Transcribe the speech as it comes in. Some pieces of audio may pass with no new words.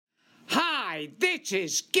Hi, this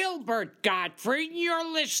is Gilbert Godfrey, and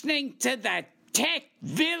you're listening to the Tech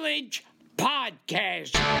Village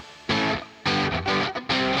Podcast.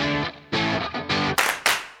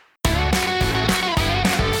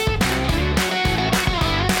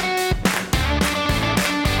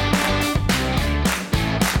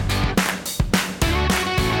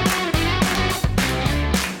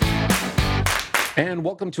 And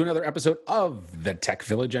welcome to another episode of the Tech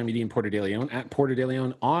Village. I'm Ian Porter de Leon at Porter de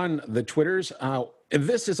Leon on the Twitters.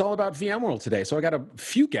 This is all about VMworld today. So I got a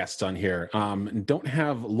few guests on here. Don't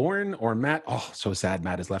have Lauren or Matt. Oh, so sad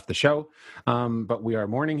Matt has left the show. But we are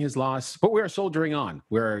mourning his loss. But we are soldiering on.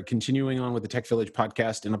 We're continuing on with the Tech Village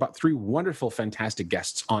podcast and about three wonderful, fantastic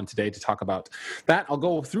guests on today to talk about that. I'll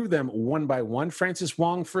go through them one by one. Francis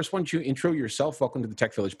Wong, first, why don't you intro yourself? Welcome to the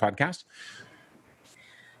Tech Village podcast.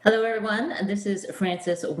 Hello, everyone. This is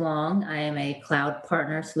Francis Wong. I am a cloud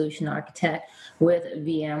partner solution architect with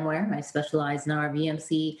VMware. I specialize in our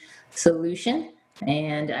VMC solution,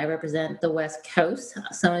 and I represent the West Coast.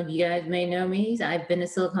 Some of you guys may know me. I've been a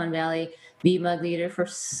Silicon Valley VMUG leader for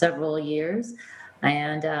several years,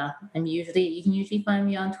 and you can usually find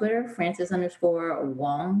me on Twitter,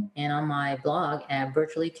 Francis_Wong, and on my blog at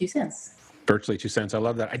Virtually 2 Cents. Virtually 2 Cents. I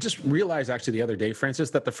love that. I just realized actually the other day, Francis,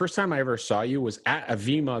 that the first time I ever saw you was at a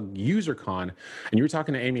VMUG UserCon, and you were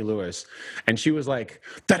talking to Amy Lewis, and she was like,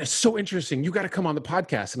 "That is so interesting. You got to come on the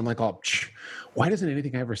podcast." And I'm like, "Oh, why doesn't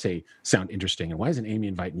anything I ever say sound interesting? And why doesn't Amy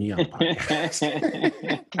invite me on the podcast?"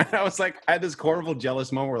 And I was like, I had this horrible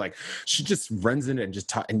jealous moment where like she just runs in and just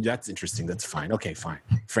talk, and that's interesting. That's fine. Okay, fine.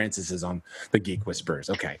 Francis is on the Geek Whispers.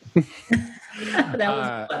 Okay. That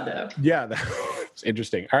was fun, though. Yeah, that was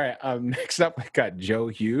interesting. All right. Next up, we got Joe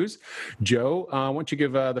Hughes. Joe, why don't you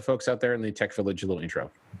give the folks out there in the Tech Village a little intro?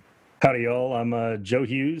 Howdy, y'all. I'm Joe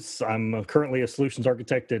Hughes. I'm currently a solutions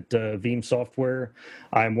architect at Veeam Software.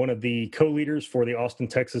 I'm one of the co-leaders for the Austin,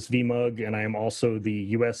 Texas VMUG, and I am also the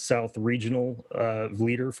U.S. South regional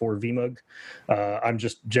leader for VMUG. I'm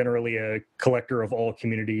just generally a collector of all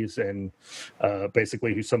communities and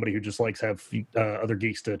basically somebody who just likes to have other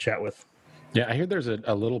geeks to chat with. Yeah, I hear there's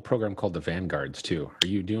a little program called the Vanguards too. Are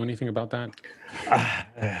you doing anything about that?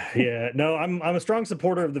 Yeah, no, I'm a strong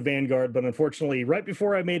supporter of the Vanguard, but unfortunately, right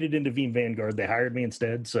before I made it into Veeam Vanguard, they hired me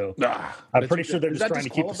instead. So I'm pretty sure they're just trying to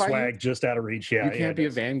keep the swag just out of reach. Yeah, you can't be a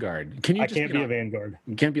Vanguard. Can you? I can't be a Vanguard.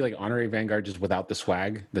 You can't be like honorary Vanguard just without the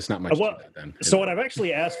swag. That's not much. Well, to that, then. So what I've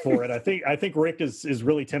actually asked for it, I think Rick is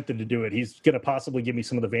really tempted to do it. He's going to possibly give me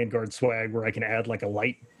some of the Vanguard swag where I can add like a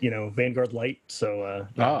light, Vanguard light. So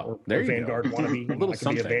there you Vanguard go. wannabe. A little I can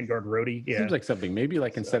something. be a Vanguard roadie. Yeah. Seems like something. Maybe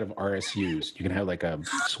like instead of RSUs, you can have like a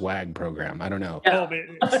swag program. I don't know. Oh,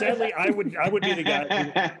 man. Sadly, I would be the guy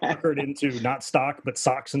who puckered into not stock but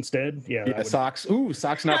socks instead. Yeah, socks. Ooh,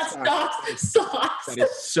 socks not stocks. Socks. That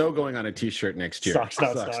is so going on a T-shirt next year. Socks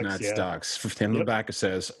not stocks. Stocks. And the back it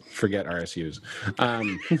says, "Forget RSUs."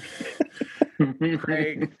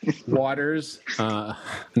 Craig Waters,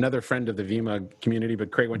 another friend of the VMUG community.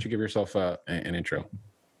 But Craig, why don't you give yourself an intro?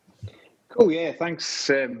 Cool, yeah, thanks.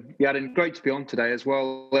 And great to be on today as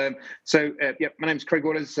well. My name's Craig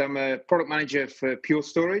Waters. I'm a product manager for Pure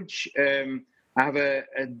Storage. I have a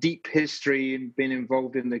deep history in being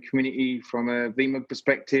involved in the community from a VMUG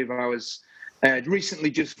perspective. I was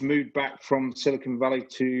recently just moved back from Silicon Valley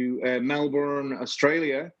to Melbourne,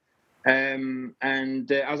 Australia. I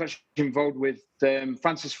was actually involved with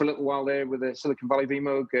Francis for a little while there with the Silicon Valley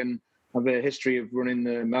VMUG, and have a history of running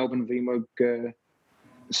the Melbourne VMUG.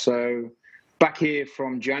 So back here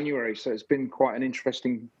from January, so it's been quite an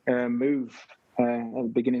interesting move at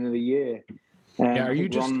the beginning of the year. Are you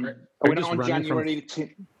just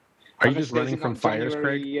running from fires,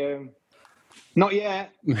 Craig? Not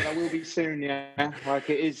yet, but I will be soon. Yeah, like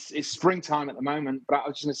it's springtime at the moment, but I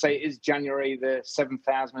was just going to say it is January the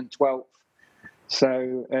 7,012th.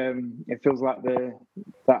 So it feels like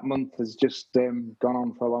that month has just gone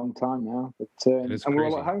on for a long time now. But and we're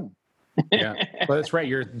all at home. Yeah, well, that's right.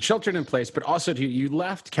 You're sheltered in place, but also you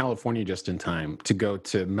left California just in time to go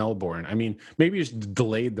to Melbourne. I mean, maybe you just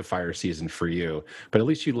delayed the fire season for you, but at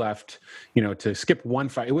least you left, to skip one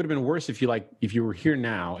fire. It would have been worse if you were here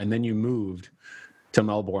now and then you moved to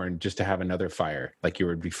Melbourne just to have another fire, like you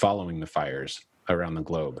would be following the fires around the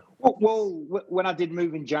globe. Well, when I did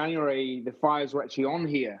move in January, the fires were actually on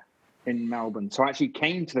here in Melbourne, so I actually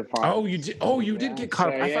came to the fire. Oh, you did. Oh, you did get caught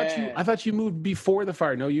up. I thought you moved before the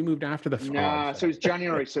fire. No, you moved after the fire. Nah, so it was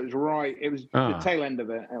January, so it was right. It was the tail end of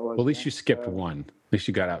it. It was, well, at least you skipped one. least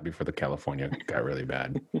you got out before the California got really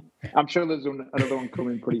bad. I'm sure there's another one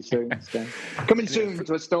coming pretty soon. So. Coming soon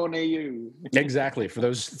to a store near you. Exactly. For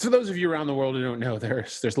those of you around the world who don't know,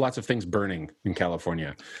 there's lots of things burning in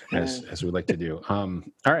California, as we like to do. All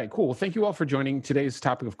right, cool. Well, thank you all for joining. Today's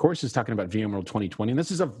topic, of course, is talking about VMworld 2020, and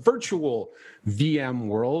this is a virtual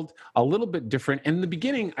VMworld, a little bit different. And in the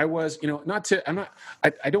beginning, I was, I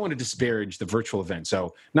don't want to disparage the virtual event,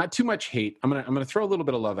 so not too much hate. I'm gonna throw a little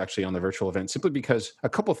bit of love actually on the virtual event, simply because a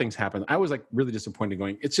couple things happened. I was like really disappointed,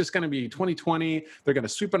 going, it's just going to be 2020. They're going to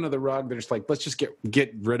sweep under the rug. They're just like, let's just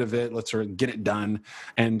get rid of it. Let's sort of get it done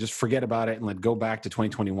and just forget about it and let go back to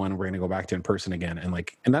 2021. We're going to go back to in person again,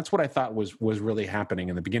 and that's what I thought was really happening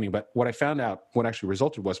in the beginning. But what I found out, what actually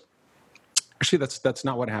resulted was, actually, that's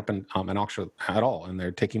not what happened at all. And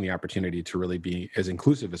they're taking the opportunity to really be as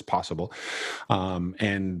inclusive as possible,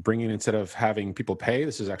 and bringing, instead of having people pay,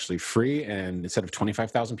 this is actually free. And instead of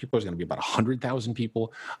 25,000 people, there's going to be about 100,000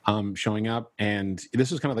 people showing up. And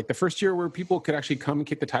this was kind of like the first year where people could actually come and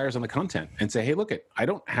kick the tires on the content and say, hey, look, I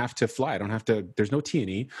don't have to fly. I don't have to. There's no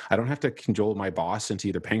T&E. I don't have to cajole my boss into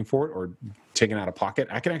either paying for it or taking it out of pocket.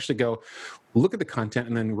 I can actually go look at the content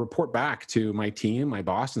and then report back to my team, my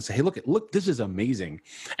boss, and say, hey, look, this is amazing.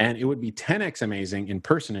 And it would be 10x amazing in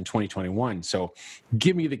person in 2021. So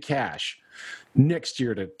give me the cash next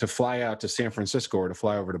year to fly out to San Francisco or to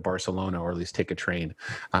fly over to Barcelona, or at least take a train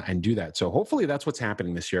and do that. So hopefully that's what's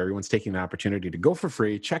happening this year. Everyone's taking the opportunity to go for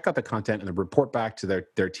free, check out the content, and then report back to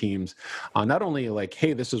their teams. Not only like,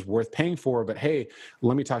 hey, this is worth paying for, but hey,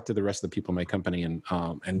 let me talk to the rest of the people in my company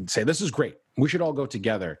and say, this is great. We should all go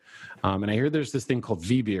together. And I hear there's this thing called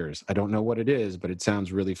V-Beers. I don't know what it is, but it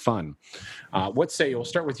sounds really fun. What say, we'll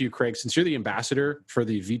start with you, Craig, since you're the ambassador for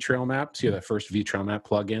the V-Trail map. See the first V-Trail map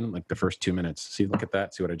plugin, like the first 2 minutes. See, look at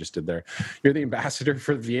that. See what I just did there. You're the ambassador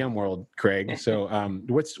for VMworld, Craig. So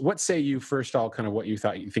what say you first, all kind of what you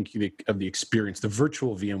think of the experience, the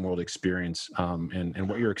virtual VMworld experience, and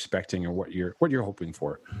what you're expecting or what you're hoping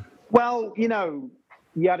for? Well,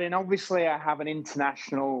 Yarin, obviously I have an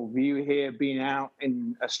international view here, being out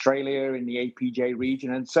in Australia in the APJ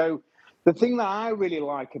region. And so the thing that I really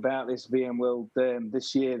like about this VMworld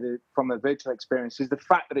this year from the virtual experience is the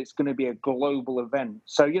fact that it's going to be a global event.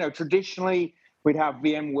 So, traditionally we'd have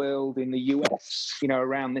VMworld in the US,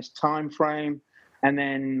 around this time frame. And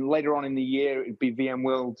then later on in the year, it'd be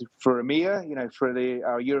VMworld for EMEA, for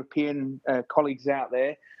our European colleagues out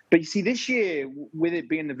there. But you see, this year, with it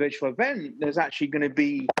being the virtual event, there's actually going to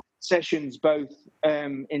be sessions both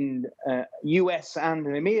in US and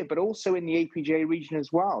in EMEA, but also in the APJ region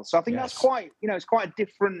as well. So I think that's quite, it's quite a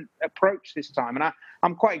different approach this time. And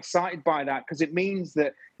I'm quite excited by that, because it means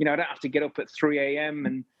that, I don't have to get up at 3 a.m.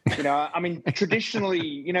 And,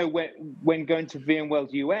 traditionally, when going to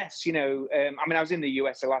VMworld US, I was in the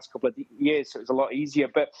US the last couple of years, so it was a lot easier.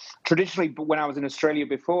 But traditionally, when I was in Australia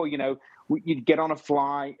before, you'd get on a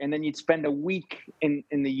flight and then you'd spend a week in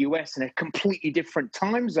the US in a completely different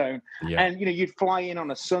time zone. Yeah. And, you'd fly in on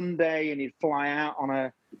a Sunday and you'd fly out on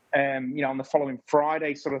on the following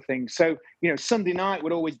Friday sort of thing. So, Sunday night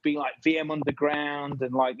would always be like VM Underground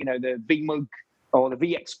and like, the VMUG or the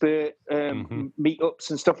V-Expert meetups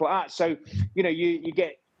and stuff like that. So,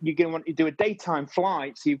 you're going to want to do a daytime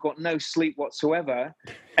flight, so you've got no sleep whatsoever,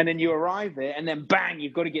 and then you arrive there, and then bang,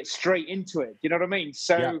 you've got to get straight into it. You know what I mean?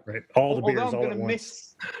 So, yeah, right. All the beers all at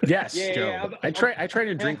once. Yes, Joe. Yeah. I try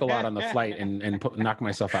to drink a lot on the flight and knock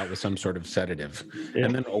myself out with some sort of sedative,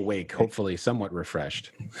 and then awake, hopefully somewhat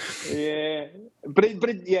refreshed. Yeah, but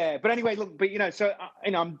anyway, look, so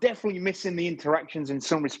I'm definitely missing the interactions in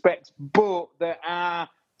some respects, but there are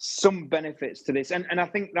some benefits to this, and I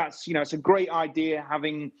think that's it's a great idea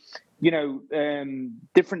having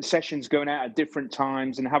different sessions going out at different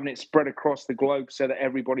times and having it spread across the globe so that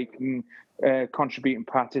everybody can contribute and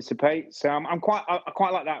participate. So I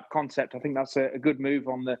quite like that concept. I think that's a good move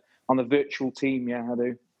on the virtual team. Yeah, I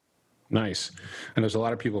do. Nice. And there's a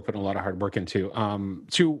lot of people putting a lot of hard work into.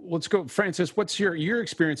 Let's go, Francis, what's your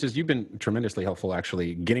experiences? You've been tremendously helpful,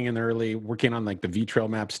 actually, getting in early, working on like the V-Trail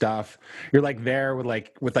map stuff. You're like there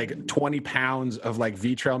with 20 pounds of like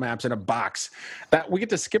V-Trail maps in a box. That we get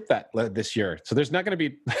to skip that this year. So there's not going to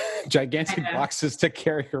be gigantic boxes to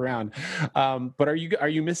carry around. But are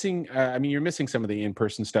you missing, you're missing some of the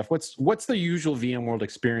in-person stuff. What's the usual VMworld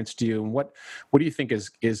experience to you? And what do you think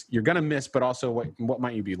is you're going to miss, but also what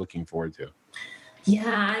might you be looking forward to?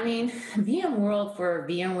 Yeah, VMworld for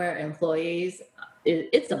VMware employees,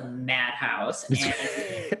 it's a madhouse. And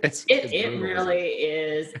it really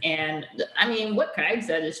is. And what Craig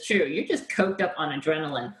said is true. You're just coked up on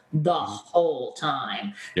adrenaline the whole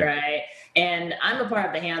time, Yeah. right? And I'm a part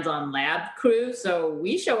of the hands-on lab crew, so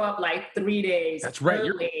we show up like 3 days That's right.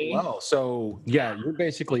 early. So yeah,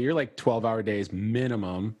 you're like 12-hour days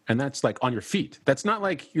minimum, and that's like on your feet. That's not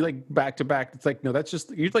like you're like back to back. It's like, no, that's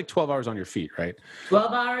just, you're like 12 hours on your feet, right?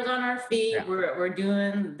 12 hours on our feet. Yeah. We're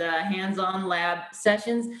doing the hands-on lab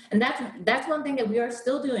sessions, and that's one thing that we are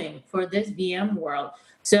still doing for this VMworld.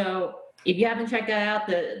 So if you haven't checked that out,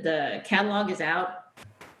 the catalog is out.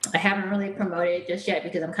 I haven't really promoted it just yet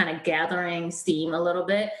because I'm kind of gathering steam a little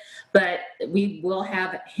bit, but we will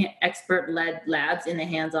have expert-led labs in the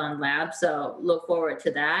hands-on lab, so look forward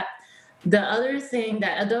to that. The other thing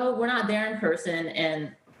that, although we're not there in person,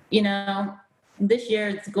 and this year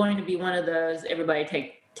it's going to be one of those everybody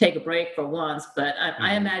take a break for once, but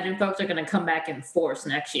I imagine folks are going to come back in force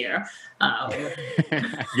next year.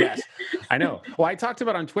 Yes, I know. Well, I talked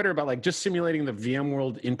about on Twitter about like just simulating the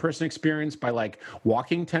VMworld in-person experience by like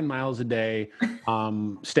walking 10 miles a day,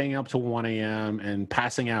 staying up till 1 a.m. and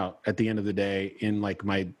passing out at the end of the day in like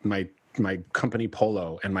my company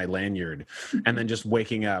polo and my lanyard, and then just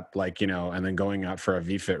waking up and then going out for a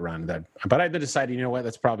VFit run. But I decided, you know what,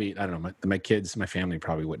 that's probably, I don't know, my kids, my family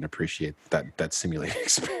probably wouldn't appreciate that simulated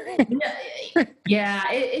experience. Yeah,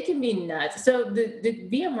 it can be nuts. So the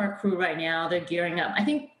VMware crew right now, they're gearing up. I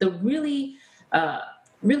think the really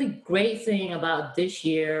great thing about this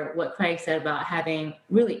year, what Craig said about having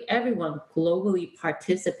really everyone globally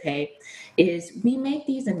participate, is we make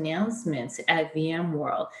these announcements at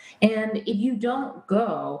VMworld. And if you don't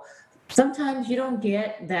go, sometimes you don't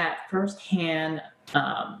get that firsthand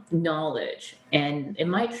knowledge, and it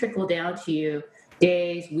might trickle down to you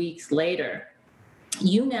days, weeks later.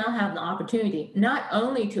 You now have the opportunity not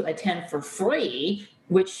only to attend for free,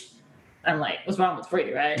 which I'm like, what's wrong with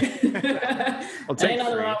free, right? I'll take Ain't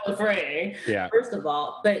nothing free. wrong with free, Yeah. first of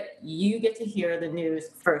all, but you get to hear the news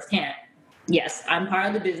firsthand. Yes, I'm part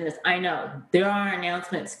of the business. I know there are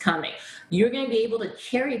announcements coming. You're going to be able to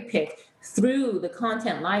cherry pick through the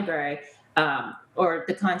content library or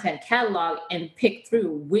the content catalog and pick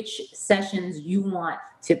through which sessions you want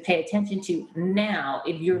to pay attention to now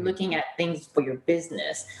if you're looking at things for your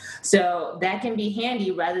business. So that can be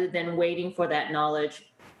handy rather than waiting for that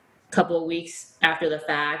knowledge a couple of weeks after the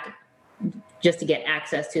fact just to get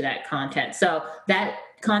access to that content. So that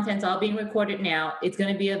content's all being recorded now. It's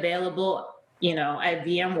going to be available, at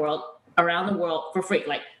VMworld around the world for free.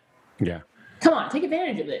 Like, Yeah. come on, take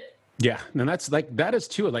advantage of it. Yeah, and that is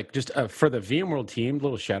too, like just for the VMworld team,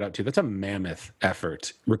 little shout out to, that's a mammoth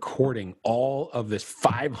effort recording all of this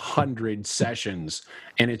 500 sessions,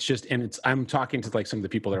 and I'm talking to like some of the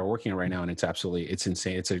people that are working right now, and it's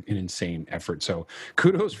insane. It's an insane effort. So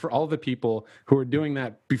kudos for all the people who are doing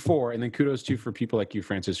that before, and then kudos too for people like you,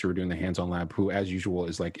 Francis, who are doing the hands-on lab, who as usual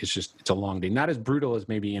is like, it's a long day, not as brutal as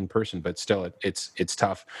maybe in person, but still it's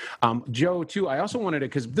tough. Joe too, I also wanted to,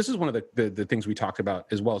 because this is one of the things we talked about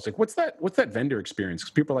as well. It's like, what's that vendor experience?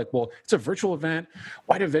 Because people are like, well, it's a virtual event.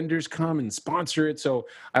 Why do vendors come and sponsor it? So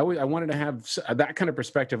I wanted to have that kind of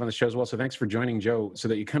perspective on the show as well. So thanks for joining, Joe, so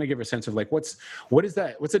that you kind of give a sense of like, what's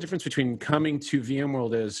the difference between coming to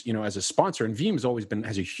VMworld as a sponsor, and Veeam's always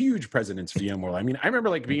has a huge presence in VMworld. I mean, I remember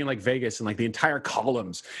like being in like Vegas and like the entire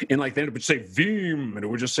columns in like, they would say Veeam, and it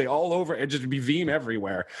would just say all over, it just would be Veeam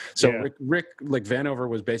everywhere. So yeah. Rick like Vanover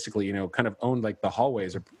was basically, kind of owned like the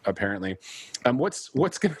hallways apparently. What's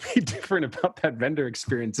going to be different about that vendor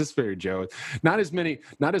experience this year, Joe? Not as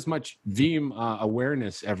much Veeam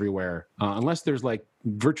awareness everywhere, unless there's like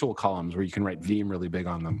virtual columns where you can write Veeam really big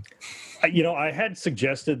on them. I had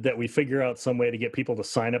suggested that we figure out some way to get people to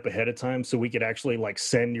sign up ahead of time so we could actually like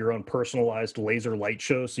send your own personalized laser light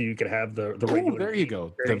show so you could have the regular. Oh, there you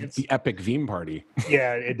go. The epic Veeam party.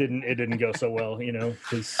 Yeah, it didn't go so well,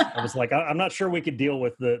 because I was like, I'm not sure we could deal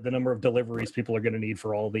with the number of deliveries people are going to need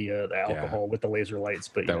for all the alcohol with the laser lights,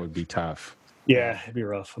 but that would be tough. Yeah, it'd be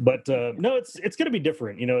rough. But no, it's going to be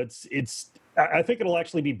different. I think it'll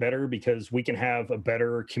actually be better because we can have a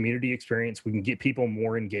better community experience. We can get people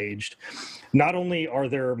more engaged. Not only are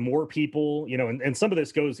there more people, and some of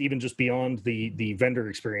this goes even just beyond the vendor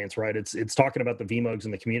experience, right? It's talking about the VMUGs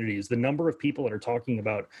and the communities. The number of people that are talking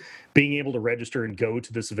about being able to register and go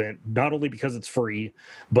to this event, not only because it's free,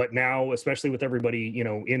 but now, especially with everybody,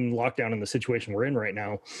 in lockdown in the situation we're in right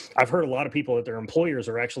now, I've heard a lot of people that their employers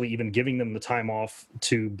are actually even giving them the time off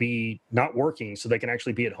to be not working so they can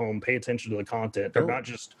actually be at home, pay attention to the content. They're not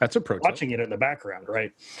just watching it in the background,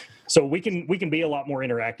 right? So we can be a lot more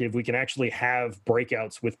interactive. We can actually have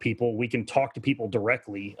breakouts with people. We can talk to people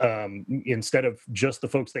directly instead of just the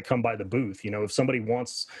folks that come by the booth. If somebody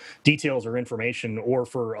wants details or information, or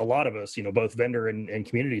for a lot of us, both vendor and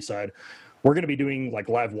community side, we're going to be doing like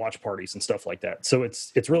live watch parties and stuff like that. So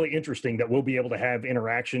it's really interesting that we'll be able to have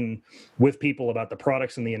interaction with people about the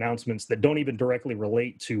products and the announcements that don't even directly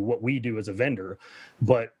relate to what we do as a vendor,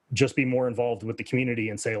 but just be more involved with the community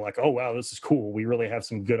and say like, oh, wow, this is cool. We really have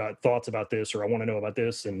some good thoughts about this, or I want to know about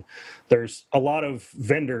this. And there's a lot of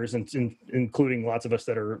vendors, including lots of us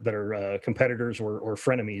that are competitors or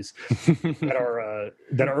frenemies that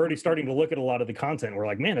are already starting to look at a lot of the content. We're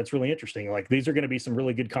like, man, that's really interesting. Like these are going to be some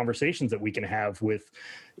really good conversations that we can have with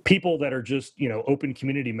people that are just, open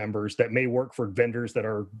community members that may work for vendors that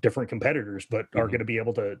are different competitors, but are going to be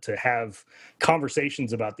able to have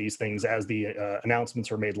conversations about these things as the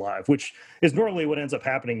announcements are made live, which is normally what ends up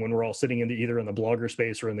happening when we're all sitting either in the blogger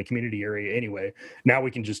space or in the community area anyway. Now we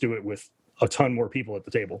can just do it with a ton more people at the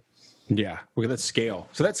table. Yeah, look at that scale.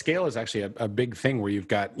 So that scale is actually a big thing where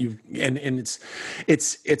and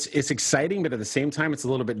it's exciting, but at the same time it's a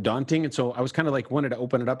little bit daunting. And so I was kind of like wanted to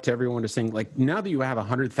open it up to everyone to saying like, now that you have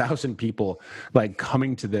 100,000 people like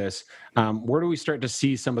coming to this, where do we start to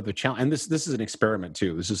see some of the challenge? And this is an experiment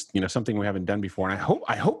too. This is something we haven't done before, and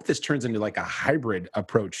I hope this turns into like a hybrid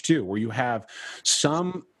approach too, where you have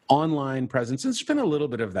some online presence. And there's been a little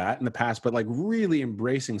bit of that in the past, but like really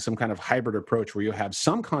embracing some kind of hybrid approach where you have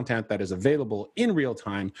some content that is available in real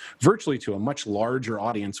time virtually to a much larger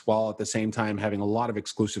audience, while at the same time having a lot of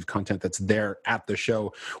exclusive content that's there at the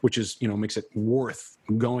show, which is, makes it worth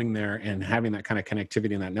going there and having that kind of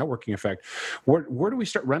connectivity and that networking effect. Where do we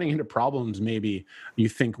start running into problems, maybe, you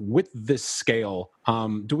think, with this scale?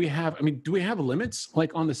 Do we have limits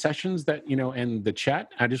like on the sessions that, and the chat?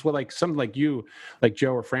 I just would like something like you, like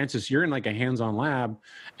Joe or Francis, you're in like a hands-on lab,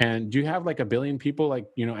 and do you have like 1 billion people like,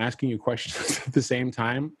 asking you questions at the same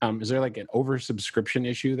time? Is there like an oversubscription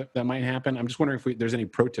issue that might happen? I'm just wondering if there's any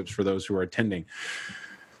pro tips for those who are attending.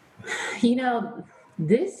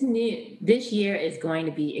 This year is going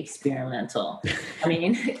to be experimental. I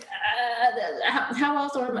mean, how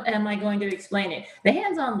else am I going to explain it? The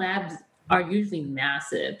hands-on labs are usually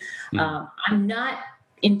massive. I'm not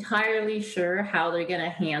entirely sure how they're going to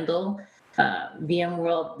handle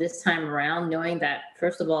VMworld this time around, knowing that,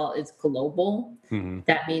 first of all, it's global.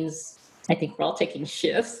 That means I think we're all taking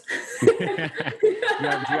shifts. Do you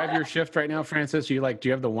have your shift right now, Francis? Do you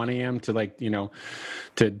have the 1 a.m. to like,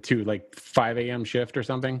 to like 5 a.m. shift or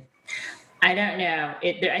something? I don't know.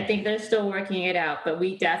 I think they're still working it out, but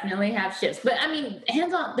we definitely have shifts. But I mean,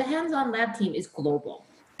 the hands-on lab team is global.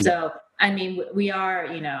 So, I mean, we are,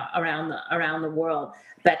 around the world.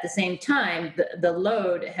 But at the same time, the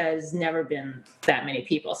load has never been that many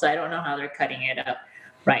people. So I don't know how they're cutting it up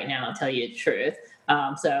right now, I'll tell you the truth.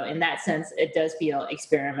 So in that sense, it does feel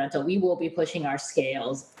experimental. We will be pushing our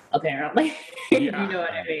scales, apparently. You know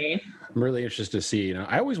what I mean? I'm really interested to see.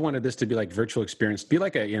 I always wanted this to be like virtual experience, be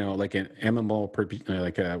like like an MMO,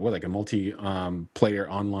 like a multi-player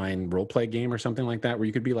online role play game or something like that, where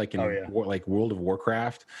you could be like in like World of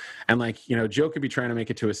Warcraft, and like Joe could be trying to make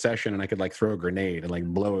it to a session, and I could like throw a grenade and like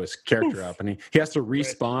blow his character up, and he has to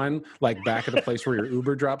respawn like back at the place where your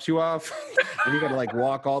Uber drops you off, and you got to like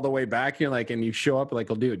walk all the way back. And you show up like,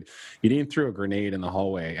 well, dude, you didn't throw a grenade in the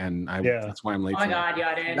hallway, and that's why I'm late. Oh my God,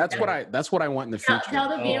 yeah, that's what I want in the future. Tell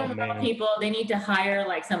the VMworld people they need to hire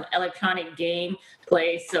like some electronic game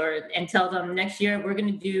place and tell them next year we're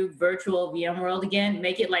going to do virtual VMworld again.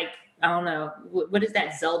 Make it like, I don't know, what is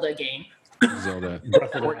that Zelda game? Zelda.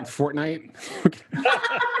 Fortnite.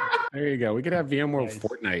 There you go. We could have VMworld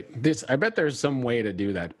Fortnite. I bet there's some way to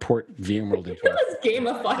do that. Port VMworld into it. Let's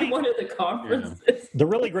gamify one of the conferences. Yeah. The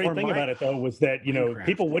really great thing about it, though, was that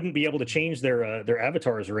people wouldn't be able to change their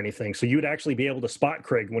avatars or anything. So you would actually be able to spot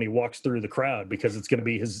Craig when he walks through the crowd, because it's going to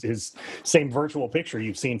be his same virtual picture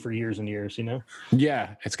you've seen for years and years.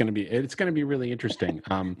 Yeah, it's going to be really interesting.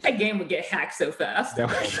 That game would get hacked so fast.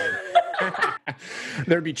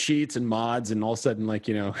 There'd be cheats and mods, and all of a sudden, like,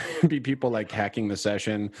 be people like hacking the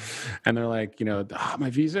session, and they're like, my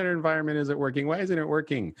vCenter environment isn't working. Why isn't it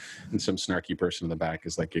working? And some snarky person in the back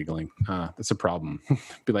is like giggling. That's a problem.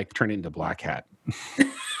 Be like, turn it into Black Hat.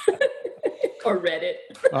 Or Reddit.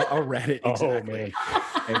 Reddit, exactly.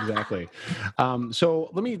 Exactly.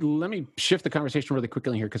 So let me shift the conversation really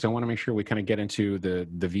quickly here, because I want to make sure we kind of get into the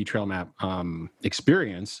VTrail map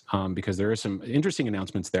experience, because there are some interesting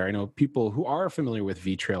announcements there. I know people who are familiar with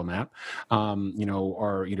VTrail map,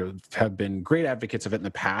 have been great advocates of it in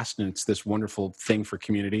the past, and it's this wonderful thing for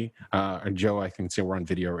community. Joe, I can say we're on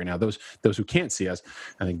video right now. Those who can't see us,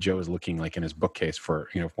 I think Joe is looking like in his bookcase for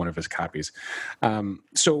one of his copies.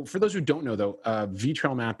 So for those who don't know, though,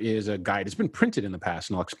 VTrail map is a guide. It's been printed in the past,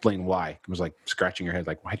 and I'll explain why. It was like scratching your head,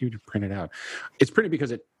 like, why do you print it out? It's printed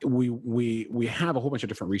because we have a whole bunch of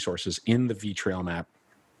different resources in the VTrail map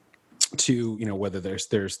to, whether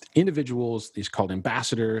there's individuals, these called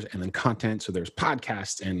ambassadors, and then content. So there's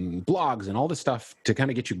podcasts and blogs and all this stuff to kind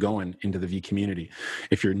of get you going into the V community.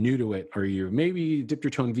 If you're new to it, or you maybe dipped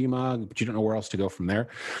your toe in VMUG, but you don't know where else to go from there.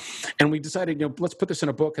 And we decided, let's put this in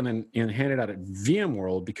a book and then hand it out at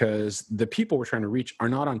VMworld, because the people we're trying to reach are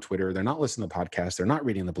not on Twitter. They're not listening to the podcast. They're not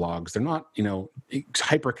reading the blogs. They're not,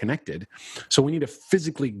 hyper connected. So we need to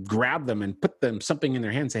physically grab them and put them something in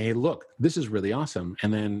their hand and say, hey, look, this is really awesome.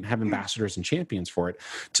 And then have ambassadors and champions for it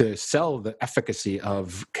to sell the efficacy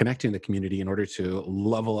of connecting the community in order to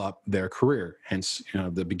level up their career. Hence,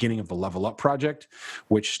 the beginning of the Level Up project,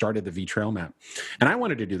 which started the V Trail Map. And I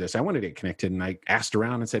wanted to do this. I wanted to get connected, and I asked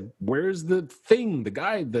around and said, where's the thing, the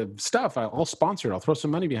guide, the stuff? I'll sponsor it. I'll throw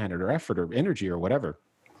some money behind it, or effort, or energy, or whatever.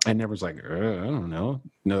 And everyone's like, I don't know.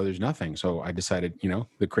 No, there's nothing. So I decided,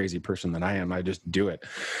 the crazy person that I am, I just do it.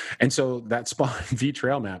 And so that spawned V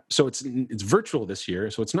Trail Map. So it's virtual this year.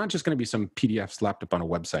 So it's not just going to be some PDF slapped up on a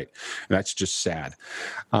website. That's just sad.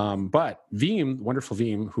 But Veeam, wonderful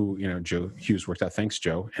Veeam, who, Joe Hughes worked out. Thanks,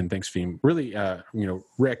 Joe. And thanks, Veeam. Really,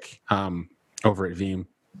 Rick over at Veeam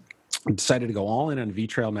decided to go all in on V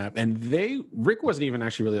Trail Map. And Rick wasn't even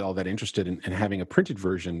actually really all that interested in having a printed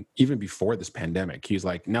version even before this pandemic. He's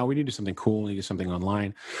like, no, we need to do something cool. We need to do something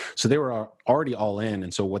online. So they were already all in.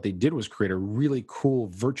 And so what they did was create a really cool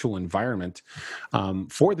virtual environment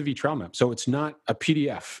for the V Trail Map. So it's not a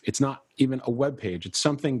PDF. It's not even a web page. It's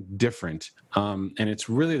something different. And it's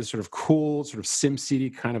really the sort of cool, sort of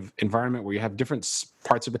SimCity kind of environment where you have different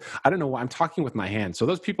parts of it. I don't know why I'm talking with my hands. So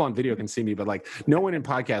those people on video can see me, but like no one in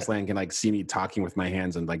podcast land can like see me talking with my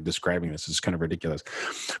hands and like describing this. It's kind of ridiculous.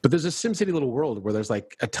 But there's a SimCity little world where there's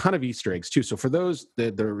like a ton of Easter eggs too. So for those,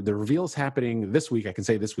 the reveal's happening this week. I can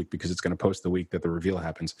say this week because it's going to post the week that the reveal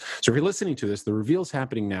happens. So if you're listening to this, the reveal's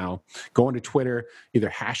happening now. Go onto Twitter, either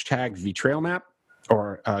hashtag VTrailMap,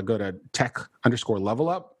 or go to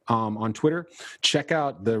tech_level up on Twitter. Check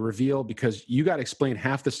out the reveal, because you got to explain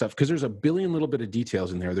half the stuff, because there's a billion little bit of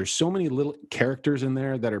details in there. There's so many little characters in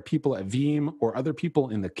there that are people at Veeam or other people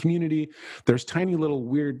in the community. There's tiny little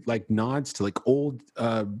weird like nods to like old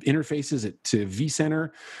interfaces to vCenter,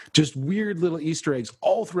 just weird little Easter eggs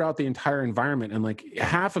all throughout the entire environment. And like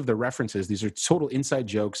half of the references, these are total inside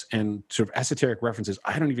jokes and sort of esoteric references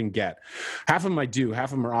I don't even get. Half of them I do,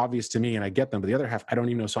 half of them are obvious to me and I get them, but the other half I don't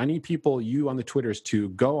even know. So I need people, you on the Twitters, to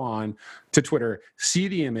go on to Twitter, see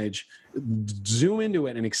the image, zoom into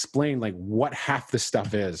it, and explain like what half the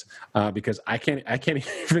stuff is, because I can't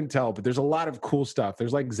even tell. But there's a lot of cool stuff.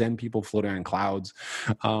 There's like Zen people floating on clouds.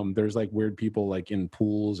 There's like weird people like in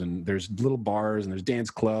pools, and there's little bars, and there's dance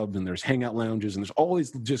clubs, and there's hangout lounges, and there's all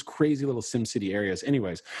these just crazy little SimCity areas.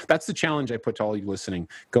 Anyways, that's the challenge I put to all you listening.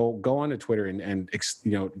 Go on to Twitter and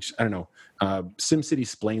I don't know, SimCity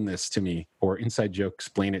explain this to me, or Inside Joke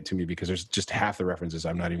explain it to me, because there's just half the references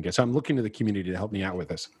I'm not even getting. So I'm looking to the community to help me out with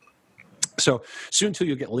this. So soon too,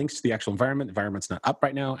 you'll get links to the actual environment. The environment's not up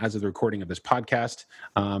right now as of the recording of this podcast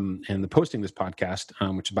and the posting of this podcast,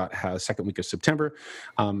 which is about the second week of September.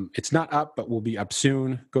 It's not up, but will be up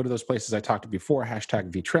soon. Go to those places I talked to before,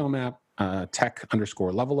 hashtag VTrailMap,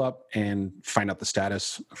 tech_level up, and find out the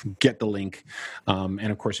status, get the link.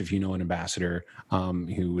 And of course, if you know an ambassador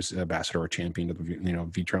who was an ambassador or champion of the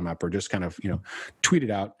V-Trail Map, or just kind of tweet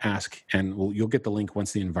it out, ask, and you'll get the link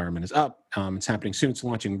once the environment is up. It's happening soon. It's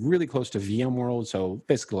launching really close to VMworld. So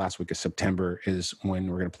basically last week of September is when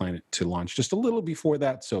we're going to plan it to launch, just a little before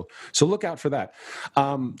that. So look out for that.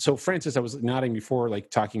 So Francis, I was nodding before,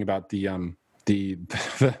 like talking about the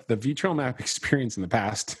V-Trail Map experience in the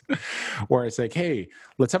past, where it's like, hey,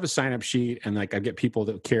 let's have a sign-up sheet, and like I get people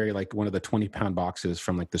that carry like one of the 20-pound boxes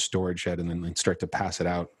from like the storage shed, and then start to pass it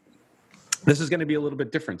out. This is going to be a little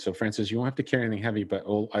bit different. So, Francis, you won't have to carry anything heavy, but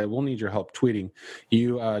I will need your help tweeting.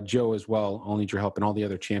 You, Joe, as well, I'll need your help, and all the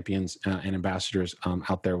other champions and ambassadors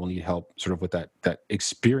out there will need help sort of with that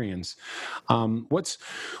experience. What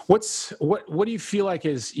do you feel like do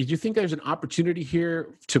you think there's an opportunity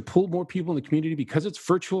here to pull more people in the community because it's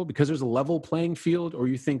virtual, because there's a level playing field, or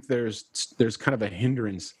you think there's kind of a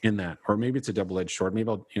hindrance in that, or maybe it's a double-edged sword?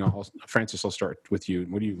 Maybe Francis, I'll start with you.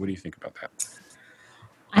 What do you think about that?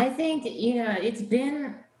 I think, it's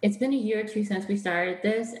been a year or two since we started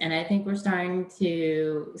this, and I think we're starting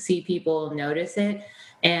to see people notice it.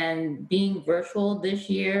 And being virtual this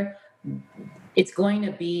year, it's going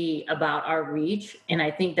to be about our reach. And I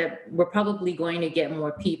think that we're probably going to get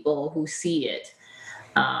more people who see it.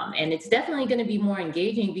 And it's definitely going to be more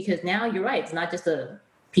engaging, because now you're right, it's not just a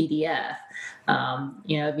PDF.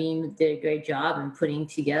 Veeam did a great job in putting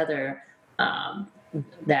together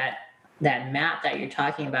that that map that you're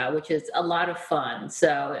talking about, which is a lot of fun.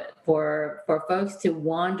 So for folks to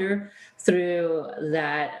wander through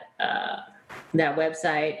that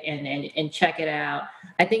website and check it out,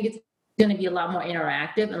 I think it's going to be a lot more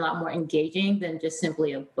interactive and a lot more engaging than just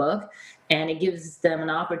simply a book. And it gives them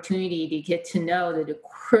an opportunity to get to know the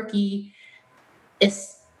quirky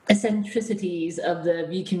eccentricities of the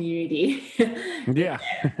V community. Yeah.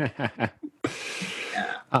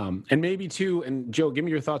 And maybe too, and Joe, give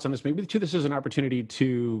me your thoughts on this. Maybe too, this is an opportunity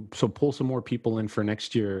to pull some more people in for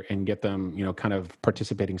next year and get them, kind of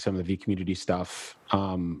participating in some of the V community stuff,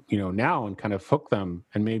 now, and kind of hook them.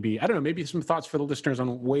 And maybe, I don't know, maybe some thoughts for the listeners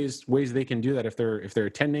on ways they can do that if they're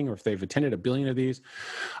attending or if they've attended a billion of these.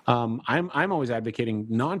 I'm always advocating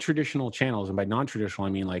non-traditional channels, and by non-traditional I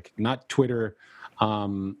mean like not Twitter,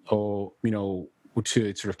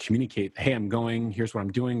 to sort of communicate, hey, I'm going, here's what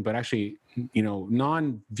I'm doing, but actually,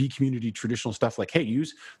 non-V community traditional stuff like, hey,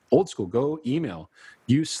 use old school, go email,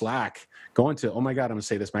 use Slack, go into, oh my God, I'm gonna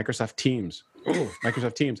say this, Microsoft Teams,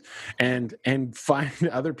 and find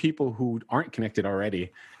other people who aren't connected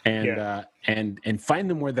already, and find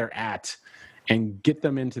them where they're at and get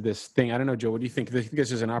them into this thing. I don't know, Joe, what do you think? Do you think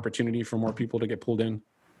this is an opportunity for more people to get pulled in?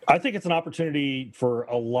 I think it's an opportunity for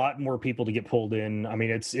a lot more people to get pulled in. I mean,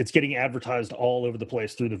 it's getting advertised all over the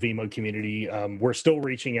place through the VMUG community. We're still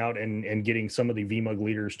reaching out and getting some of the VMUG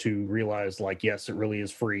leaders to realize, like, yes, it really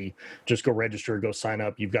is free. Just go register, go sign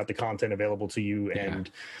up. You've got the content available to you, and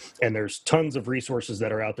there's tons of resources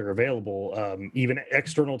that are out there available, even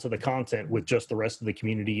external to the content, with just the rest of the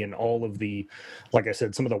community and all of the, like I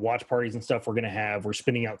said, some of the watch parties and stuff we're going to have. We're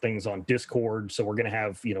spinning out things on Discord, so we're going to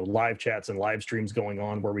have live chats and live streams going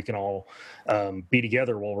on where we can all be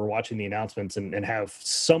together while we're watching the announcements and have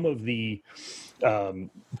some of the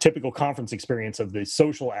typical conference experience of the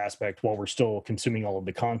social aspect while we're still consuming all of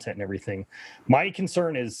the content and everything. My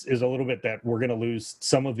concern is a little bit that we're going to lose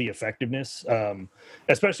some of the effectiveness,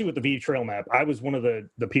 especially with the V Trail map. I was one of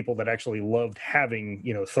the people that actually loved having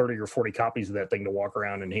 30 or 40 copies of that thing to walk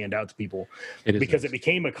around and hand out to people, because it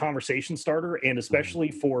became a conversation starter, and especially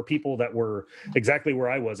for people that were exactly where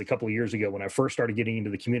I was a couple of years ago when I first started getting into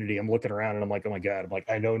the community. I'm looking around and I'm like, oh my God,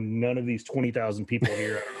 I know none of these 20,000 people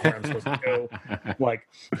here. I don't know where I'm supposed to go. Like,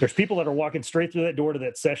 there's people that are walking straight through that door to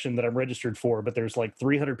that session that I'm registered for, but there's like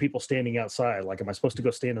 300 people standing outside. Like, am I supposed to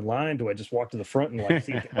go stand in line? Do I just walk to the front and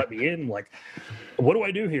see if they let me in? Like, what do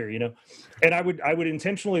I do here? And I would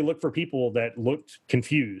intentionally look for people that looked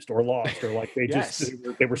confused or lost, or like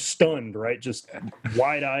they were stunned, right? Just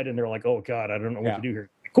wide eyed, and they're like, oh God, I don't know what to do here.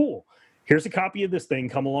 Cool. Here's a copy of this thing.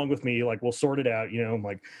 Come along with me. Like, we'll sort it out. I'm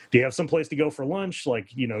like, do you have some place to go for lunch? Like,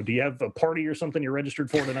 do you have a party or something you're registered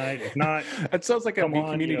for tonight? If not, it sounds like a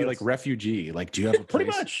community, like refugee. Like, do you have a place?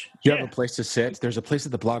 Pretty much. Do you have a place to sit? There's a place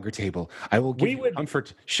at the blogger table. I will give you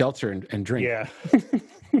comfort, shelter, and drink. Yeah.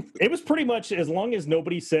 It was pretty much, as long as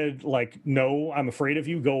nobody said like, no, I'm afraid of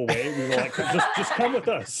you, go away. We were like, just come with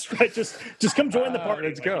us, right? Just come join the party.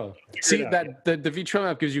 Let's go. See, that the V Trail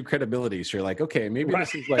map gives you credibility. So you're like, okay, maybe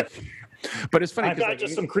this is like. But it's funny. I'm not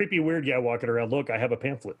just some creepy weird guy walking around. Look, I have a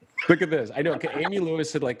pamphlet. Look at this. I know. Amy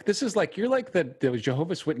Lewis said, like, this is like, you're like the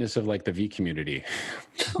Jehovah's Witness of like the V community.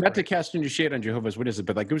 Not to cast any shade on Jehovah's Witnesses,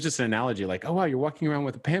 but like, it was just an analogy. Like, oh wow, you're walking around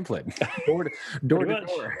with a pamphlet, door to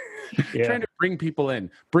door, trying to bring people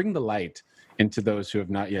in, bring the light into those who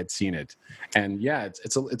have not yet seen it. And yeah,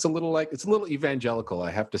 it's a little evangelical,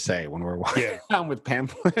 I have to say, when we're walking around with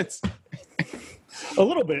pamphlets. A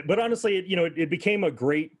little bit, but honestly, it became a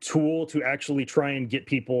great tool to actually try and get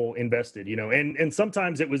people invested, and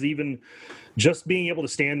sometimes it was even just being able to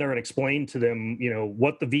stand there and explain to them,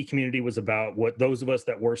 what the V community was about, what those of us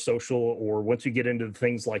that were social, or once you get into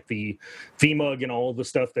things like the VMUG and all of the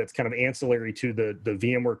stuff that's kind of ancillary to the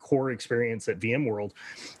VMware core experience at VMworld,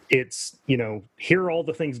 it's, hear all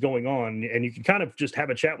the things going on, and you can kind of just have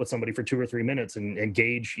a chat with somebody for 2 or 3 minutes and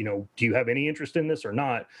gauge, do you have any interest in this or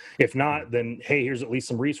not? If not, then, hey, here's at least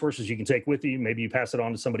some resources you can take with you. Maybe you pass it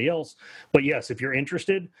on to somebody else. But yes, if you're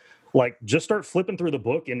interested, like, just start flipping through the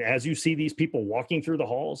book, and as you see these people walking through the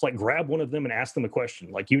halls, like, grab one of them and ask them a question.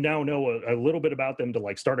 Like, you now know a little bit about them to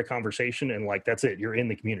like start a conversation, and like, that's it, you're in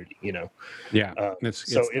the community. Yeah,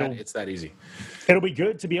 it's that easy. It'll be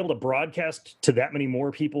good to be able to broadcast to that many more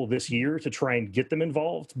people this year to try and get them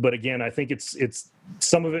involved. But again, I think it's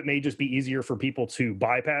some of it may just be easier for people to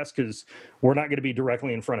bypass, because we're not going to be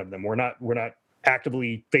directly in front of them. We're not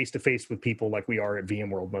actively face to face with people like we are at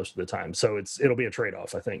VMworld most of the time. So it'll be a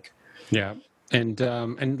trade-off, I think. Yeah.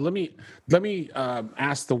 And let me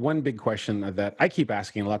ask the one big question that I keep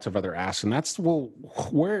asking, lots of other asks, and that's, well,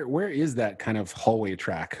 where is that kind of hallway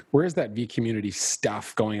track? Where is that V community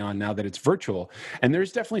stuff going on now that it's virtual? And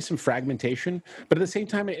there's definitely some fragmentation, but at the same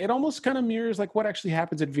time, it almost kind of mirrors like what actually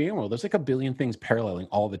happens at VMworld. There's like a billion things paralleling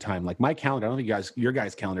all the time. Like my calendar, I don't think your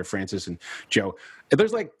guys' calendar, Francis and Joe,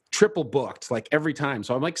 there's like triple booked like every time.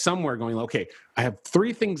 So I'm like somewhere going, okay, I have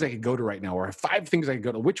 3 things I could go to right now, or I have 5 things I could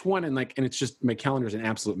go to. Which one? And it's just my calendar is an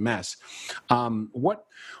absolute mess.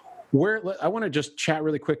 Where I want to just chat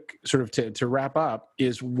really quick, sort of to wrap up,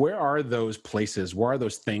 is where are those places? Where are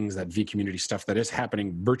those things, that V community stuff that is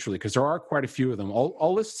happening virtually? Because there are quite a few of them.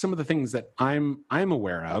 I'll list some of the things that I'm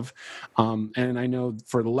aware of, and I know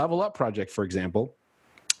for the Level Up project, for example.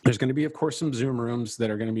 There's going to be, of course, some Zoom rooms that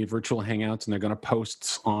are going to be virtual hangouts, and they're going to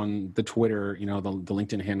post on the Twitter, the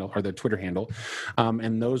LinkedIn handle or the Twitter handle,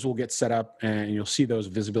 and those will get set up, and you'll see those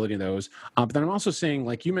visibility of those. But then I'm also saying,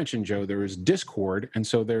 like you mentioned, Joe, there is Discord, and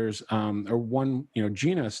so there's one,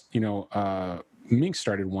 Gina, Mink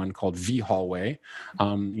started one called V Hallway.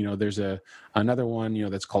 There's another one,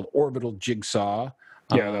 that's called Orbital Jigsaw.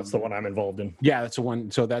 Yeah, that's the one I'm involved in. Yeah, that's the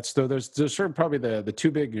one. So there's sort of probably the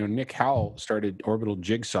 2 big. Nick Howell started Orbital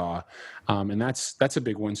Jigsaw, and that's a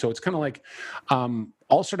big one. So it's kind of like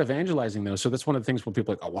I'll start evangelizing those. So that's one of the things where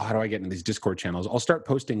people are like, oh, well, how do I get into these Discord channels? I'll start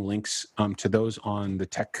posting links to those on the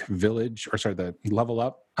Tech Village, the Level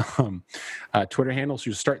Up Twitter handle. So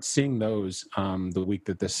you start seeing those the week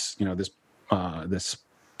that this this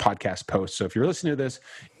podcast posts. So if you're listening to this,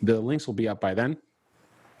 the links will be up by then.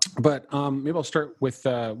 But maybe I'll start with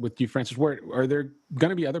you, Francis. Where are there going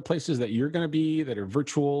to be other places that you're going to be that are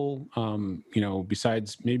virtual?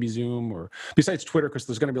 Besides maybe Zoom or besides Twitter, because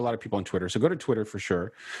there's going to be a lot of people on Twitter. So go to Twitter for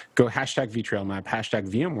sure. Go #VTrailMap,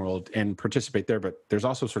 #VMworld, and participate there. But there's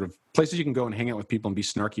also sort of places you can go and hang out with people and be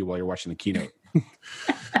snarky while you're watching the keynote.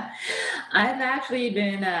 I've actually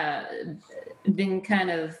been kind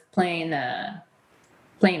of playing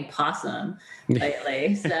possum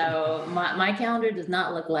lately. So my calendar does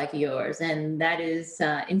not look like yours, and that is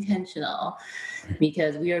intentional,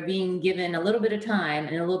 because we are being given a little bit of time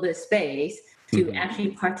and a little bit of space to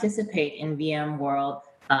actually participate in VMworld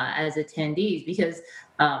as attendees, because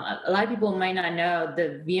a lot of people might not know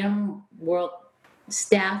the VMworld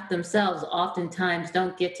staff themselves oftentimes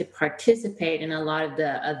don't get to participate in a lot of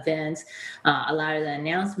the events, a lot of the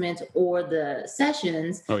announcements or the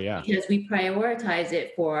sessions. Oh, yeah. Because we prioritize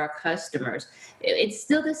it for our customers. It's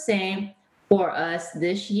still the same for us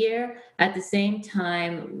this year. At the same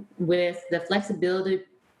time, with the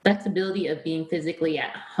flexibility of being physically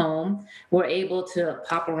at home, we're able to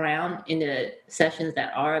pop around in the sessions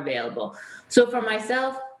that are available. So for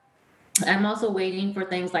myself, I'm also waiting for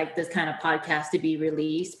things like this kind of podcast to be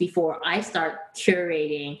released before I start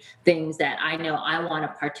curating things that I know I want to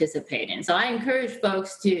participate in. So I encourage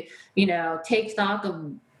folks to, take stock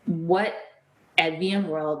of what at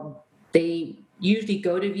VMworld they usually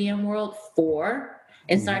go to VMworld for,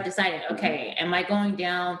 and start deciding, okay, am I going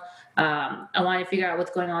down? I want to figure out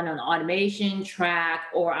what's going on the automation track,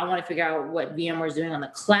 or I want to figure out what VMware is doing on the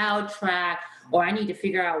cloud track, or I need to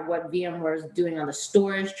figure out what VMware is doing on the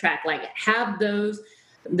storage track. Like, have those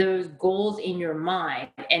goals in your mind.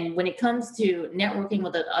 And when it comes to networking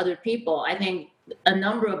with other people, I think a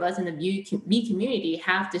number of us in the V community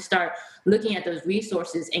have to start looking at those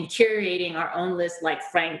resources and curating our own list like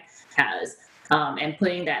Frank has, and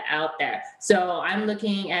putting that out there. So I'm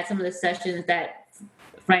looking at some of the sessions that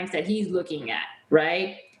Frank said he's looking at,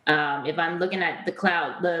 right? If I'm looking at the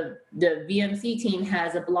cloud, the VMC team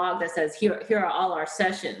has a blog that says, here are all our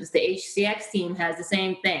sessions. The HCX team has the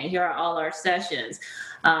same thing. Here are all our sessions.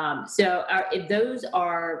 If those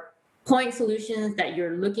are point solutions that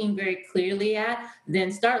you're looking very clearly at,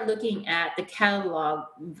 then start looking at the catalog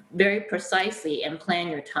very precisely and plan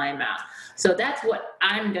your time out. So that's what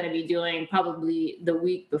I'm going to be doing probably the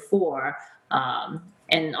week before,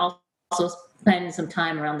 and also spending some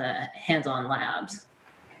time around the hands-on labs.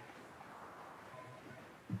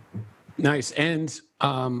 Nice. And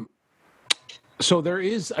so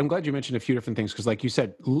I'm glad you mentioned a few different things, because like you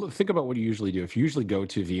said, think about what you usually do. If you usually go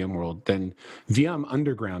to VMworld, then VM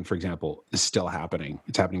Underground, for example, is still happening.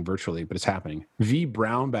 It's happening virtually, but it's happening. V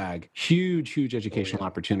Brown Bag, huge educational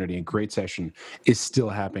opportunity and great session, is still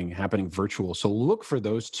happening virtual. So look for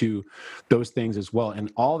those things as well.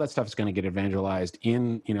 And all that stuff is going to get evangelized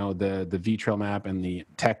in, the VTrailMap and the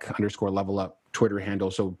Tech_Level Up Twitter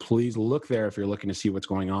handle. So please look there if you're looking to see what's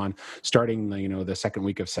going on. Starting the second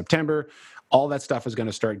week of September, all that stuff is going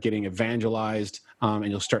to start getting evangelized, and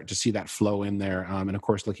you'll start to see that flow in there. And of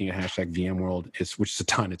course, looking at hashtag VMworld, which is a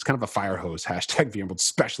ton. It's kind of a fire hose, hashtag VMworld,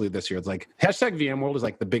 especially this year. It's like hashtag VMworld is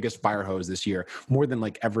like the biggest fire hose this year, more than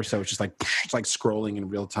like ever. So it's just like scrolling in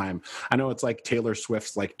real time. I know it's like Taylor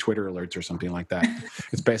Swift's like Twitter alerts or something like that.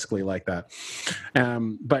 It's basically like that.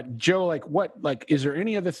 But Joe, is there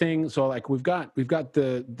any other thing? So like we've got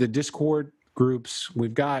the Discord groups,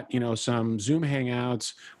 we've got some Zoom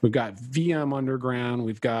hangouts, we've got VM Underground,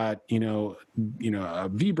 we've got a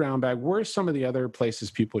V Brown Bag. Where's some of the other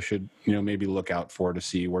places people should maybe look out for to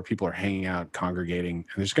see where people are hanging out, congregating? And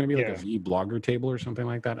there's going to be like a V Blogger table or something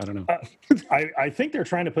like that. I don't know. I think they're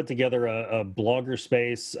trying to put together a blogger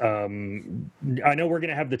space. I know we're going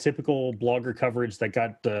to have the typical blogger coverage that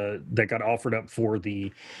got offered up for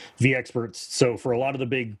the vExperts. So for a lot of the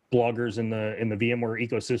big bloggers in the VMware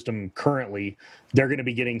ecosystem currently, they're going to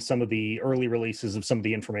be getting some of the early releases of some of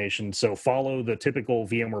the information. So follow the typical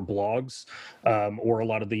VMware blogs, or a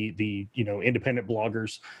lot of the independent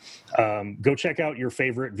bloggers. Go check out your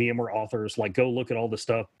favorite VMware authors. Like go look at all the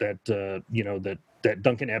stuff that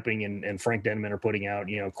Duncan Epping and Frank Denman are putting out.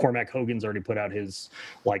 Cormac Hogan's already put out his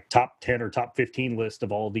like top 10 or top 15 list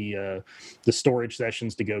of all the storage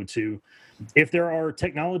sessions to go to. If there are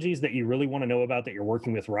technologies that you really want to know about that you're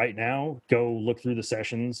working with right now, go look through the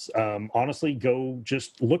sessions. Honestly, go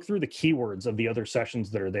just look through the keywords of the other sessions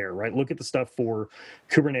that are there, right? Look at the stuff for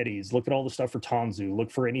Kubernetes, look at all the stuff for Tanzu, look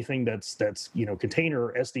for anything that's container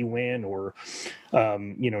or SD-WAN or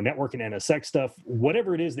network and NSX stuff,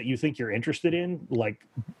 whatever it is that you think you're interested in. Like,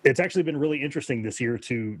 it's actually been really interesting this year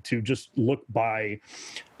to just look by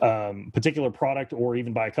particular product or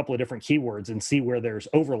even by a couple of different keywords and see where there's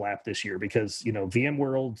overlap this year, because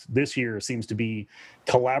VMworld this year seems to be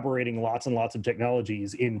collaborating lots and lots of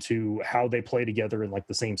technologies into how they play together in like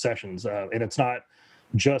the same sessions, and it's not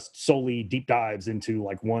just solely deep dives into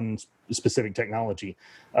like one specific technology.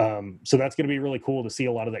 So that's going to be really cool to see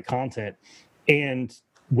a lot of that content. And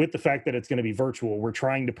with the fact that it's going to be virtual, we're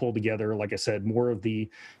trying to pull together, like I said, more of the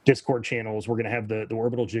Discord channels. We're going to have the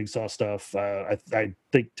Orbital Jigsaw stuff. I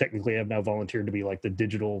think technically I've now volunteered to be like the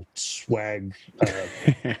digital swag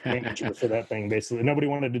manager for that thing. Basically, nobody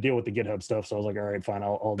wanted to deal with the GitHub stuff, so I was like, all right, fine,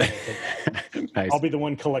 I'll do it. Nice. I'll be the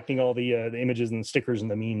one collecting all the images and the stickers and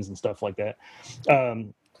the memes and stuff like that.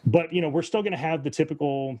 But we're still going to have the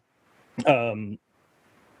typical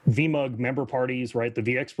VMUG member parties, right? The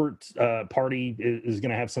vExpert party is going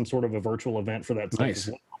to have some sort of a virtual event for that stuff as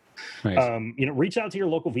well. Nice. Reach out to your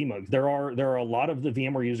local VMUG. There are a lot of the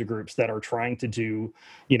VMware user groups that are trying to do,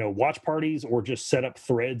 watch parties or just set up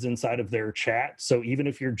threads inside of their chat. So even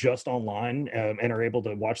if you're just online and are able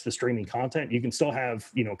to watch the streaming content, you can still have,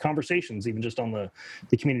 conversations even just on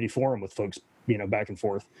the community forum with folks, back and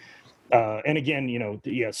forth. And again,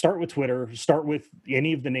 start with Twitter, start with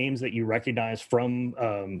any of the names that you recognize from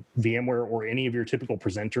VMware or any of your typical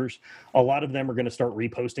presenters. A lot of them are going to start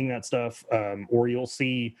reposting that stuff, or you'll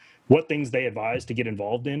see what things they advise to get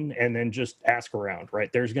involved in, and then just ask around,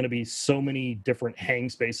 right? There's going to be so many different hang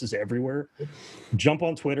spaces everywhere. Jump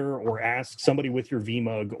on Twitter or ask somebody with your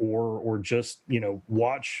VMUG, or just,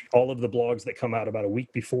 watch all of the blogs that come out about a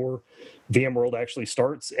week before VMworld actually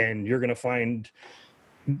starts, and you're going to find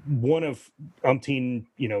one of umpteen,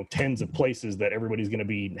 tens of places that everybody's going to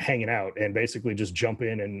be hanging out, and basically just jump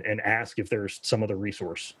in and ask if there's some other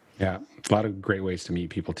resource. Yeah, a lot of great ways to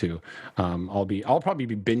meet people too. I'll probably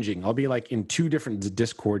be binging. I'll be like in 2 different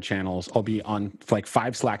Discord channels. I'll be on like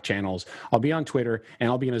 5 Slack channels. I'll be on Twitter, and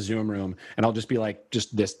I'll be in a Zoom room, and I'll just be like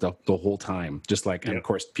the whole time. Just like, and of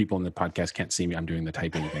course, people in the podcast can't see me. I'm doing the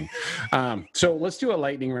typing thing. So let's do a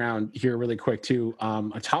lightning round here really quick too.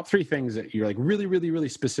 A top 3 things that you're like really, really, really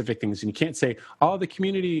specific things, and you can't say all the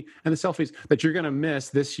community and the selfies that you're going to miss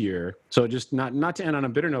this year. So just not to end on a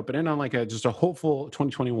bitter note, but end on like just a hopeful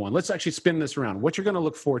 2021. Let's actually spin this around. What you're going to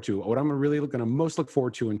look forward to, what I'm really going to most look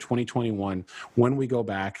forward to in 2021 when we go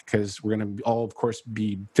back, because we're going to all, of course,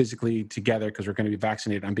 be physically together because we're going to be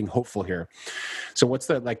vaccinated. I'm being hopeful here. So what's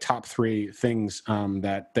the top 3 things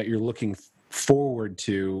that you're looking forward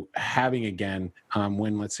to having again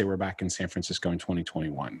when, let's say, we're back in San Francisco in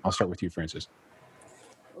 2021? I'll start with you, Francis.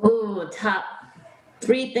 Oh, top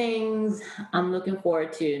 3 things I'm looking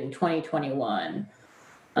forward to in 2021.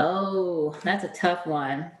 Oh, that's a tough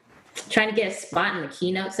one. Trying to get a spot in the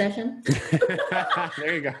keynote session.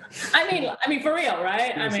 There you go. I mean, for real,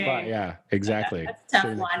 right? Yeah, exactly. That's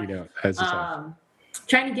a tough one.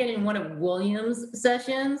 Trying to get in one of Williams'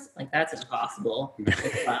 sessions, that's impossible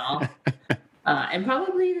as well. And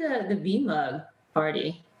probably the VMUG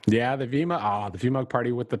party. Yeah, the VMUG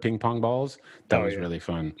party with the ping pong balls. That was really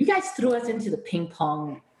fun. You guys threw us into the ping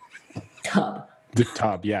pong tub. The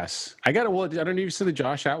tub, yes. I don't know if you see the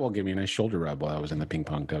Josh Atwell give me a nice shoulder rub while I was in the ping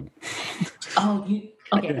pong tub. Okay.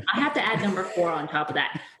 I have to add number 4 on top of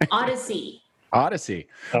that. Odyssey. Oh,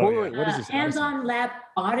 wait, what is this? Hands-on lab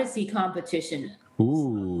Odyssey competition.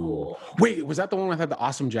 Ooh. Wait, was that the one that had the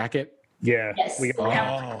awesome jacket? Yeah. Yes.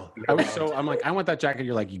 I'm like, I want that jacket.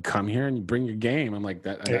 You're like, you come here and you bring your game. I'm like,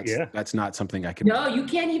 that's not something I can. No, you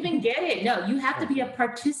can't even get it. No, you have to be a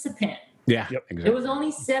participant. Yeah, Yep. exactly. It was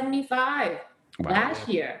only $75 last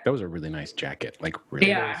year. That was a really nice jacket. Like, really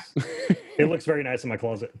They nice. are. It looks very nice in my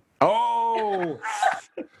closet.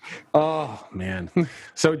 Oh man.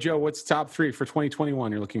 So Joe, what's top 3 for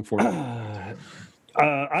 2021 you're looking forward to?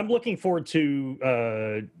 I'm looking forward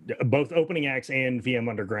to both opening acts and VM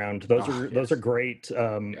Underground. Those are great.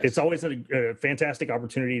 It's always a fantastic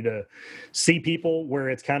opportunity to see people where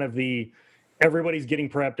it's kind of everybody's getting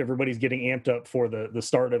prepped, everybody's getting amped up for the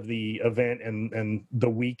start of the event and the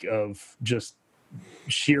week of just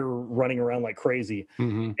sheer running around like crazy.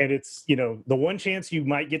 Mm-hmm. And it's, the one chance you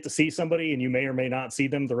might get to see somebody and you may or may not see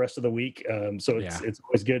them the rest of the week. So it's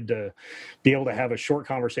always good to be able to have a short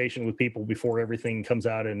conversation with people before everything comes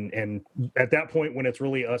out. And at that point, when it's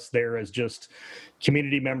really us there as just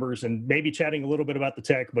community members and maybe chatting a little bit about the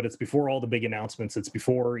tech, but it's before all the big announcements. It's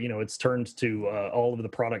before, it's turned to all of the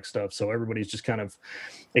product stuff. So everybody's just kind of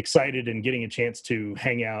excited and getting a chance to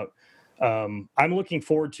hang out. I'm looking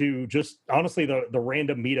forward to just honestly the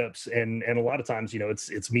random meetups and a lot of times,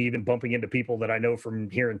 it's me even bumping into people that I know from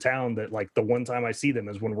here in town that like the one time I see them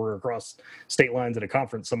is when we're across state lines at a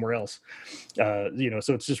conference somewhere else. So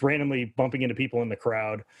it's just randomly bumping into people in the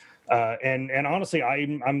crowd. And honestly,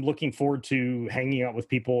 I'm looking forward to hanging out with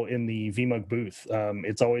people in the VMUG booth.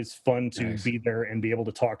 It's always fun to be there and be able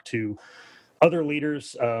to talk to other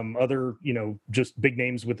leaders, other, just big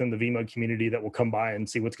names within the VMUG community that will come by and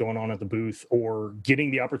see what's going on at the booth, or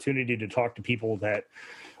getting the opportunity to talk to people that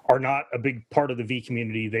are not a big part of the V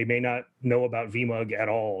community. They may not know about VMUG at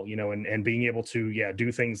all, and being able to,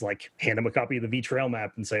 do things like hand them a copy of the V Trail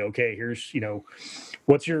map and say, okay, here's,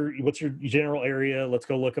 what's your general area? Let's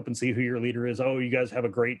go look up and see who your leader is. Oh, you guys have a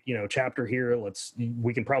great, chapter here.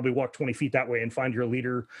 We can probably walk 20 feet that way and find your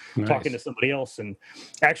leader talking to somebody else, and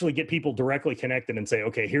actually get people directly connected and say,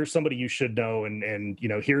 okay, here's somebody you should know. And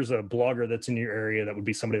here's a blogger that's in your area that would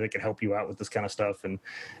be somebody that can help you out with this kind of stuff, and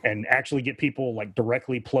actually get people like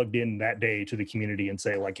directly plugged in that day to the community and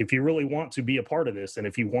say, like, if you really want to be a part of this, and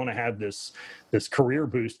if you want to have this career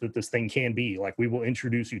boost that this thing can be, like, we will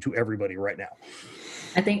introduce you to everybody right now.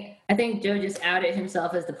 I think Joe just outed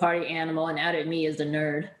himself as the party animal and outed me as the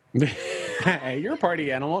nerd. You're a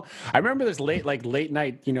party animal. I remember this late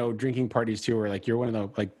night, drinking parties too, where like you're one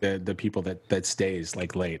of the people that stays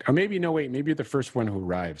like late. Or maybe maybe you're the first one who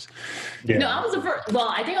arrives. Yeah. No, I was the first. Well,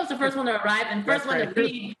 I think I was the first one to arrive and first one to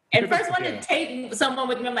leave, and first one to take someone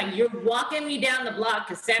with me. I'm like, you're walking me down the block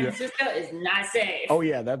because San Francisco is not safe. Oh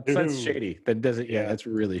yeah, that's shady. That doesn't. Yeah, that's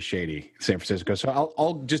really shady, San Francisco. So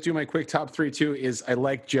I'll just do my quick top 3 too. Is I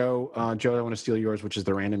like Joe. Joe, I want to steal yours, which is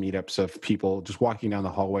the random meetups of people just walking down the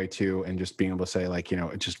hallway too, and just being able to say like,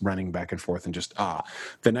 just running back and forth and just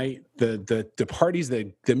the night, the parties,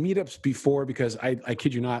 the meetups before, because I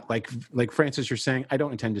kid you not, like Francis, you're saying, I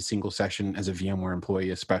don't attend a single session as a VMware employee,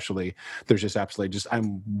 especially. There's just absolutely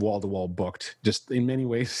I'm wall to wall booked, just in many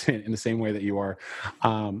ways, in the same way that you are.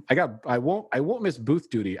 I won't miss booth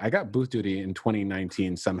duty. I got booth duty in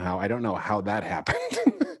 2019 somehow. I don't know how that happened.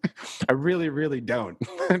 I really, really don't.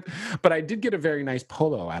 But I did get a very nice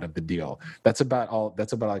polo out of the deal. That's about all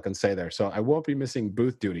I can say there. So I won't be missing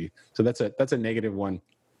booth duty. So that's a negative one.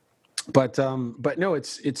 But no,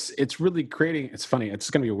 it's really creating. It's funny. It's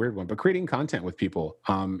going to be a weird one, but creating content with people.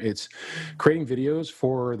 It's creating videos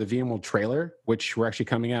for the VMworld trailer, which we're actually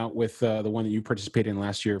coming out with the one that you participated in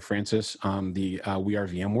last year, Francis. The We Are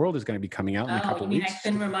VMworld is going to be coming out in a couple weeks. I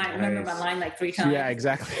couldn't remember my line like 3 times. Yeah,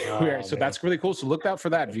 exactly. So that's really cool. So look out for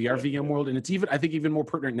that VR VMworld, and it's even more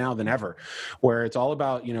pertinent now than ever, where it's all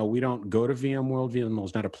about we don't go to VMworld. VMworld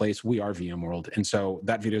is not a place. We are VMworld, and so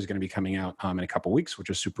that video is going to be coming out in a couple weeks, which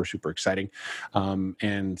is super exciting. But I'm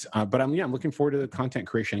looking forward to the content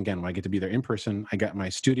creation again when I get to be there in person. I got my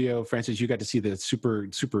studio. Francis, you got to see the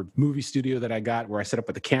super movie studio that I got, where I set up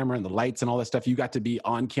with the camera and the lights and all that stuff. You got to be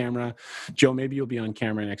on camera. Joe, maybe you'll be on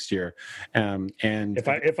camera next year. And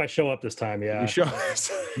if I show up this time, yeah. You show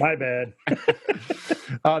my bad.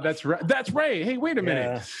 Oh, that's right. That's right. Hey, wait a minute.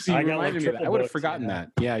 Yeah, See, you I got, reminded like, me of that. triple I would have booked, forgotten yeah.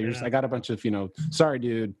 that. Yeah, I got a bunch of, sorry,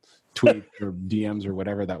 dude, tweet or DMs or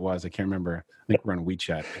whatever that was. I can't remember. I think we're on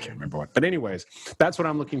WeChat. I can't remember what. But anyways, that's what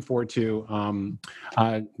I'm looking forward to.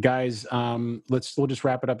 Guys, we'll just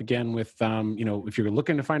wrap it up again with, if you're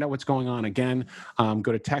looking to find out what's going on again,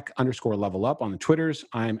 go to tech_level up on the Twitters.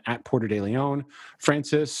 I'm at Porter de Leon.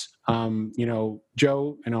 Francis,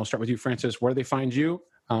 Joe, and I'll start with you, Francis. Where do they find you?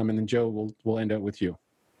 And then Joe, we'll end up with you.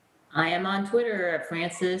 I am on Twitter at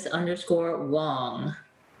Francis_Wong.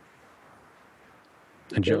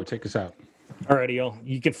 And Joe, take us out. Alrighty, y'all.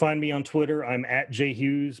 You can find me on Twitter. I'm at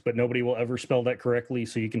jhughes, but nobody will ever spell that correctly.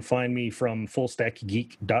 So you can find me from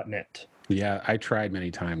fullstackgeek.net. Yeah, I tried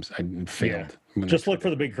many times. I failed. Yeah. Just look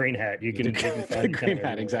for the big green hat. You can the green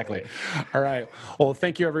hat, exactly. All right. Well,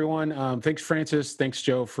 thank you, everyone. Thanks, Francis. Thanks,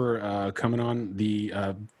 Joe, for coming on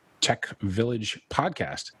the Tech Village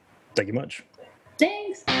podcast. Thank you much.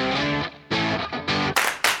 Thanks.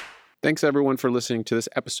 Thanks, everyone, for listening to this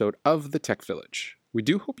episode of The Tech Village. We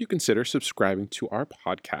do hope you consider subscribing to our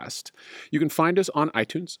podcast. You can find us on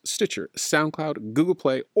iTunes, Stitcher, SoundCloud, Google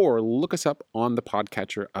Play, or look us up on the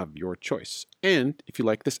podcatcher of your choice. And if you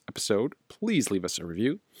like this episode, please leave us a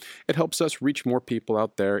review. It helps us reach more people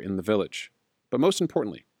out there in the village. But most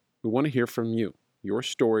importantly, we want to hear from you, your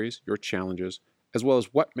stories, your challenges, as well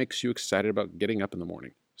as what makes you excited about getting up in the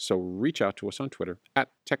morning. So reach out to us on Twitter at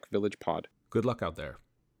TechVillagePod. Good luck out there,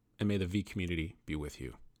 and may the V community be with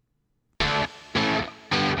you.